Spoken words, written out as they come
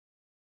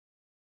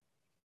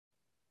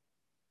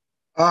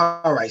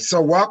All right,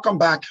 so welcome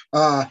back.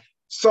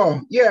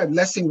 So yeah,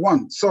 lesson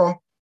one.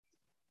 So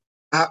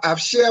I've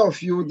shared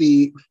with you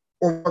the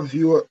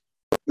overview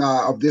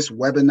of this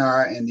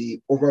webinar and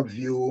the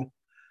overview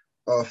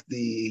of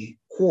the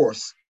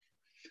course.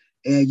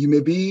 And you may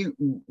be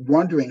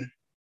wondering,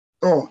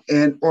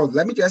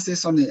 let me just say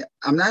something.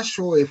 I'm not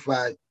sure if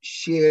I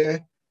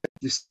share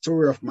the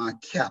story of my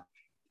cap.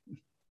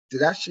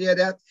 Did I share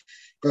that?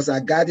 Because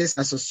I got this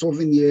as a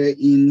souvenir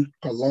in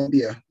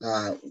Colombia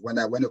when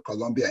I went to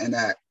Colombia, and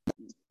I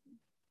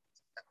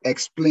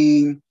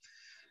explained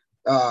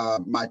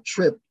my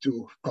trip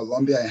to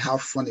Colombia and how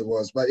fun it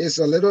was. But it's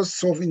a little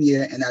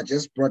souvenir, and I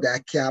just brought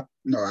that cap.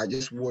 No, I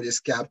just wore this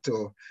cap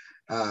to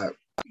uh,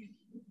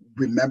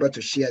 remember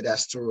to share that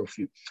story with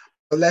you.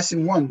 But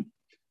lesson one,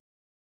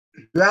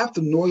 you have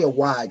to know your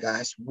why,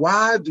 guys.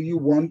 Why do you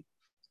want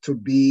to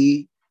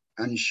be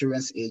an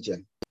insurance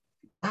agent?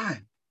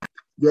 Why?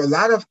 There are a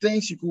lot of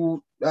things you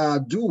could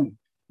do.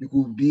 You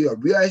could be a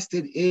real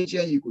estate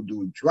agent. You could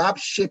do drop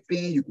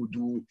shipping. You could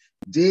do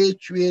day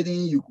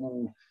trading.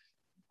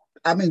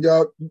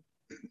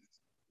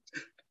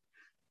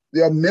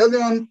 There are a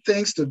million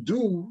things to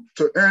do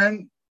to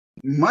earn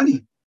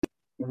money.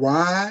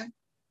 Why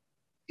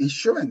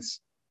insurance?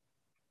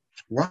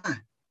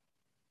 Why?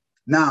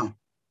 Now,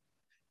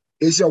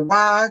 is your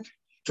why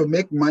to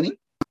make money?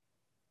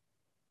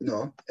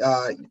 No.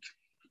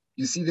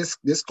 You see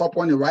this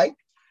couple on the right?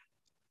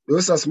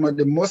 Those are some of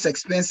the most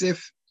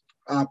expensive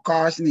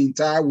cars in the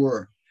entire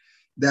world.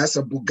 That's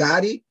a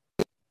Bugatti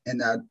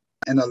and a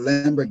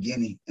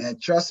Lamborghini. And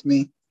trust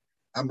me,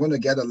 I'm going to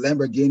get a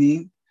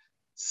Lamborghini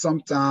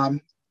sometime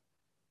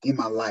in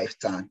my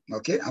lifetime.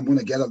 Okay, I'm going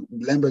to get a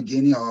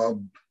Lamborghini or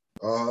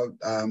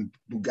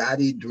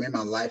Bugatti during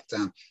my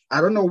lifetime. I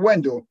don't know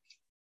when though.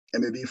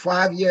 It may be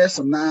 5 years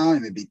from now,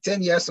 it may be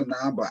 10 years from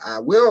now, but I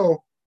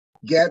will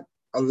get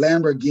a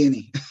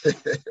Lamborghini.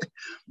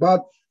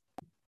 but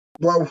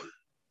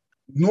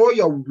know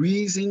your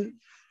reason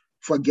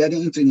for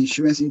getting into the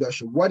insurance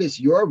industry. What is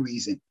your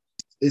reason?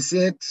 Is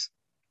it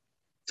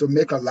to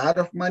make a lot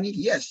of money?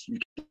 Yes, you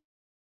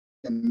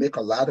can make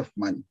a lot of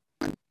money.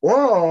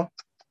 Or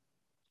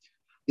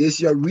is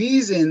your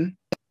reason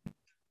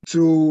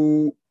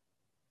to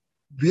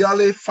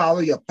really follow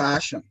your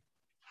passion?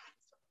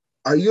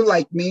 Are you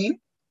like me,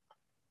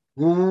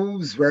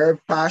 who's very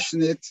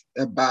passionate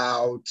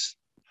about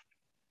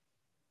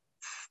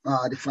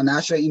the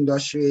financial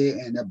industry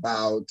and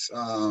about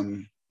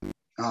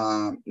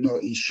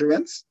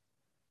insurance?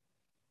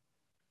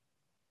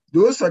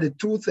 Those are the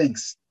two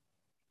things.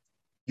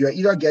 You're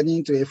either getting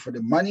into it for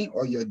the money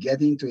or you're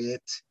getting into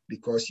it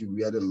because you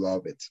really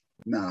love it.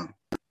 Now,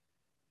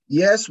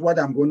 yes, what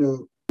I'm going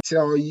to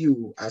tell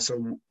you as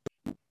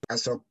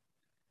a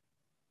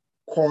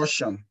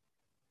caution,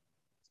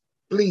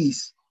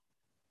 please,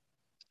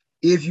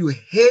 if you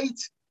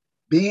hate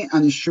being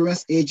an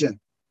insurance agent,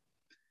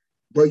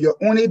 but you're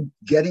only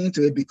getting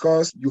into it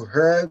because you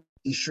heard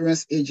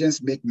insurance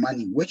agents make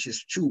money, which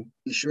is true.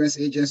 Insurance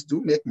agents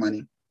do make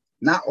money.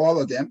 Not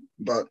all of them,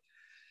 but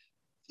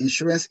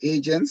insurance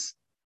agents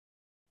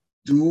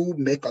do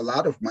make a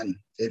lot of money.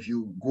 If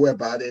you go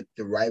about it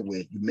the right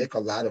way, you make a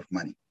lot of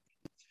money.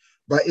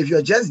 But if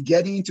you're just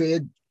getting into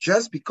it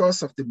just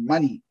because of the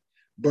money,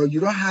 but you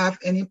don't have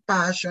any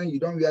passion, you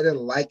don't really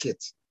like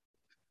it,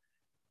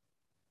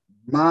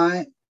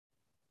 my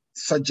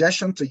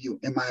suggestion to you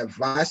and my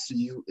advice to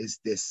you is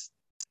this: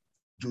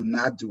 do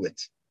not do it.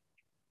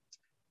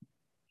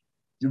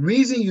 The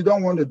reason you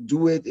don't want to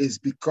do it is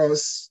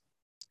because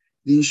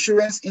the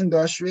insurance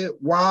industry,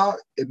 while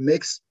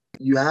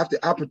you have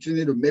the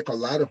opportunity to make a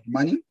lot of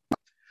money,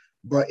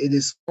 but it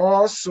is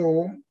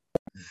also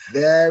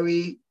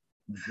very,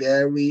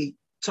 very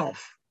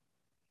tough.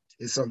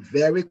 It's a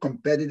very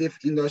competitive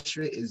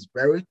industry. It's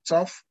very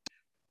tough.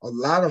 A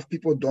lot of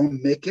people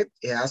don't make it.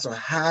 It has a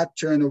high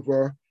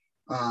turnover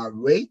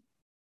rate.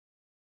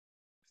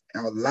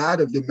 And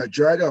the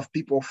majority of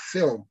people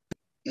fail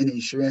in the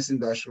insurance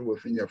industry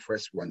within their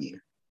first 1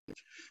 year.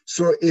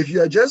 So if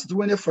you're just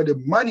doing it for the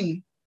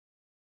money,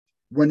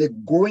 when the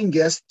going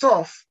gets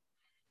tough,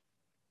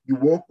 you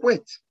will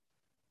quit.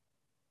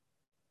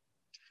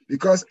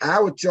 Because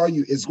I would tell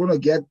you, it's going to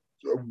get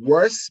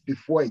worse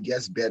before it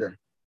gets better.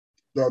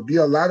 There'll be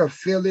a lot of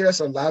failures,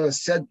 a lot of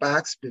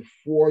setbacks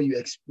before you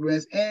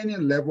experience any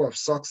level of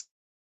success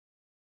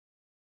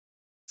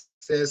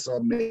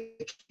or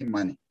making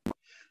money.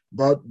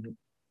 But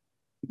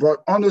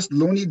on those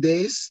lonely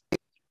days,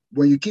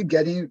 when you keep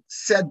getting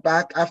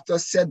setback after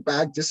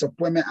setback,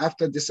 disappointment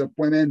after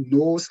disappointment,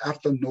 no's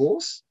after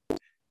no's,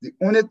 the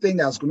only thing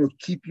that's going to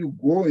keep you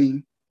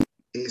going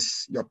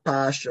is your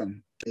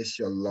passion, is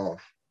your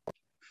love.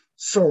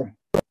 So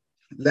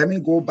let me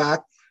go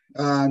back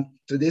to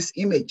this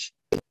image.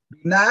 Do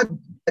not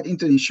get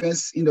into the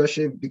insurance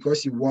industry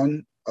because you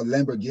want a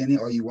Lamborghini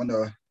or you want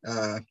a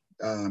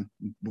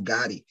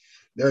Bugatti.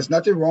 There's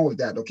nothing wrong with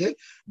that, okay?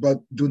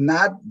 But do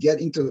not get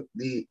into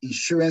the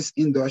insurance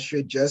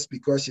industry just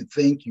because you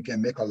think you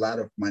can make a lot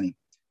of money.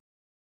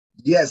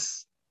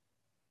 Yes,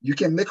 You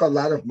can make a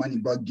lot of money,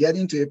 but get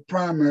into it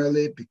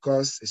primarily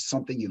because it's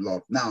something you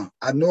love. Now,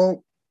 I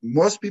know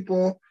most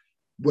people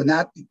will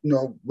not,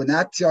 will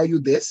not tell you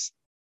this.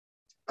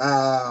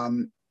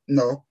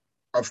 No,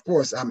 of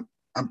course, I'm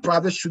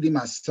probably shooting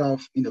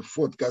myself in the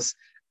foot because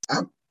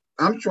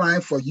I'm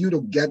trying for you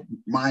to get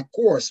my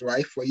course,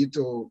 right? For you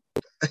to,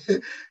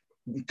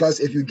 because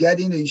if you get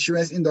in the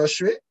insurance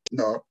industry,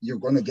 no, you're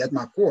going to get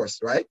my course,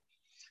 right?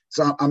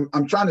 So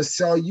I'm trying to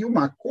sell you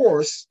my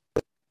course,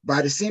 but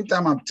at the same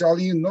time, I'm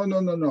telling you, no, no,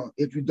 no, no.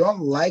 If you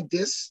don't like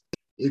this,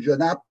 if you're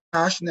not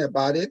passionate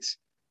about it,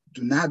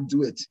 do not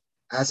do it.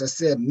 As I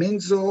said,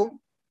 Minzo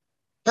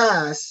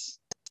Pass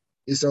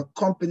is a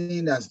company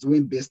that's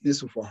doing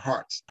business with a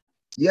heart.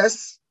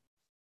 Yes,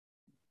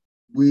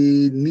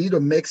 we need to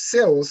make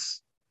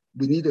sales.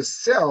 We need to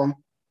sell,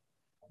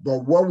 but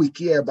what we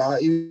care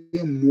about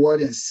even more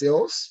than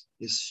sales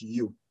is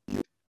you.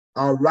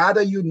 I'd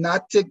rather you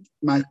not take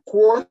my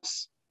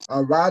course.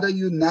 I'd rather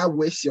you not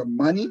waste your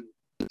money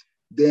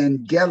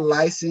than get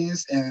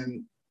licensed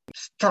and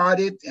start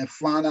it and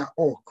find out,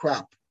 oh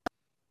crap,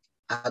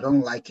 I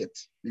don't like it,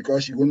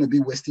 because you're going to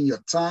be wasting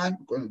your time,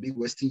 you're going to be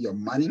wasting your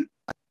money.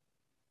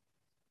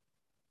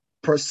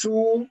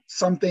 Pursue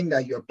something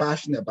that you're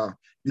passionate about,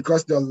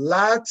 because there are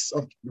lots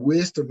of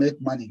ways to make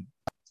money.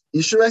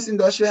 Insurance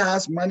industry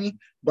has money,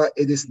 but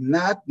it is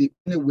not the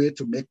only way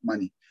to make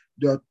money.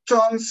 There are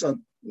tons of,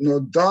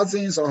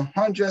 dozens or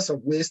hundreds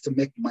of ways to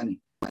make money.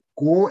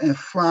 Go and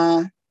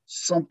find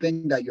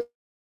something that you're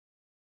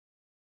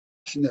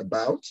passionate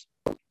about.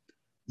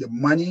 The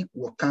money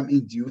will come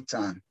in due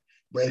time.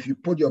 But if you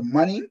put your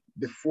money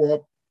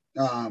before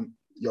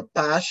your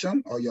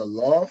passion or your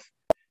love,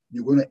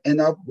 you're going to end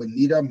up with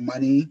neither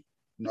money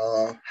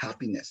nor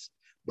happiness.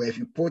 But if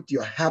you put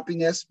your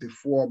happiness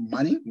before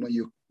money,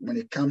 when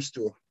it comes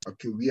to a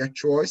career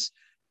choice,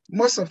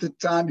 most of the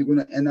time you're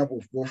going to end up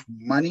with both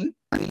money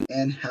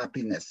and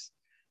happiness.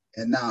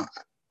 And now,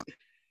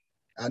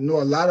 I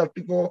know a lot of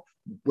people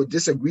would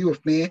disagree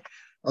with me.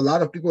 A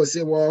lot of people will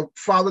say, well,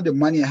 follow the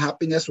money and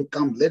happiness will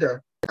come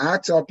later. I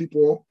tell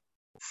people,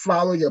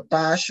 follow your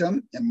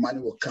passion and money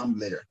will come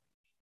later.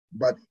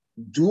 But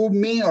do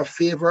me a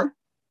favor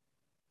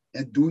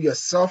and do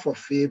yourself a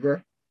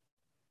favor.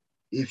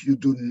 If you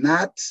do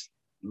not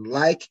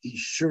like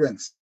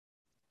insurance,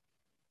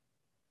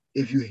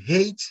 if you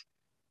hate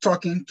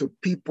talking to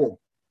people,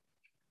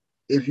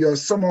 if you're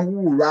someone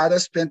who would rather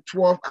spend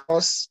 12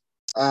 hours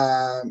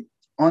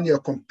on your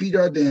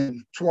computer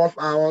than 12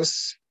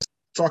 hours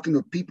talking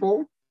to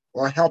people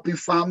or helping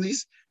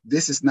families,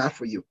 this is not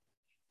for you.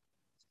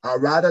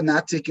 I'd rather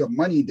not take your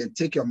money than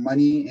take your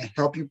money and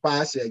help you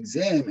pass your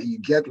exam and you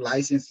get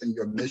licensed and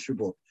you're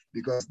miserable,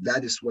 because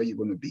that is where you're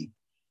going to be.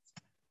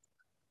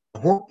 I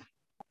hope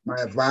my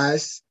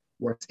advice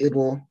was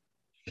able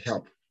to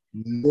help.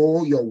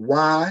 Know your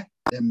why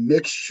and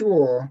make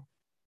sure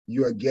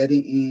you are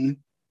getting in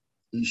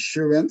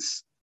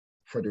insurance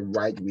for the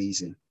right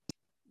reason.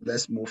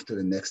 Let's move to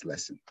the next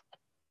lesson.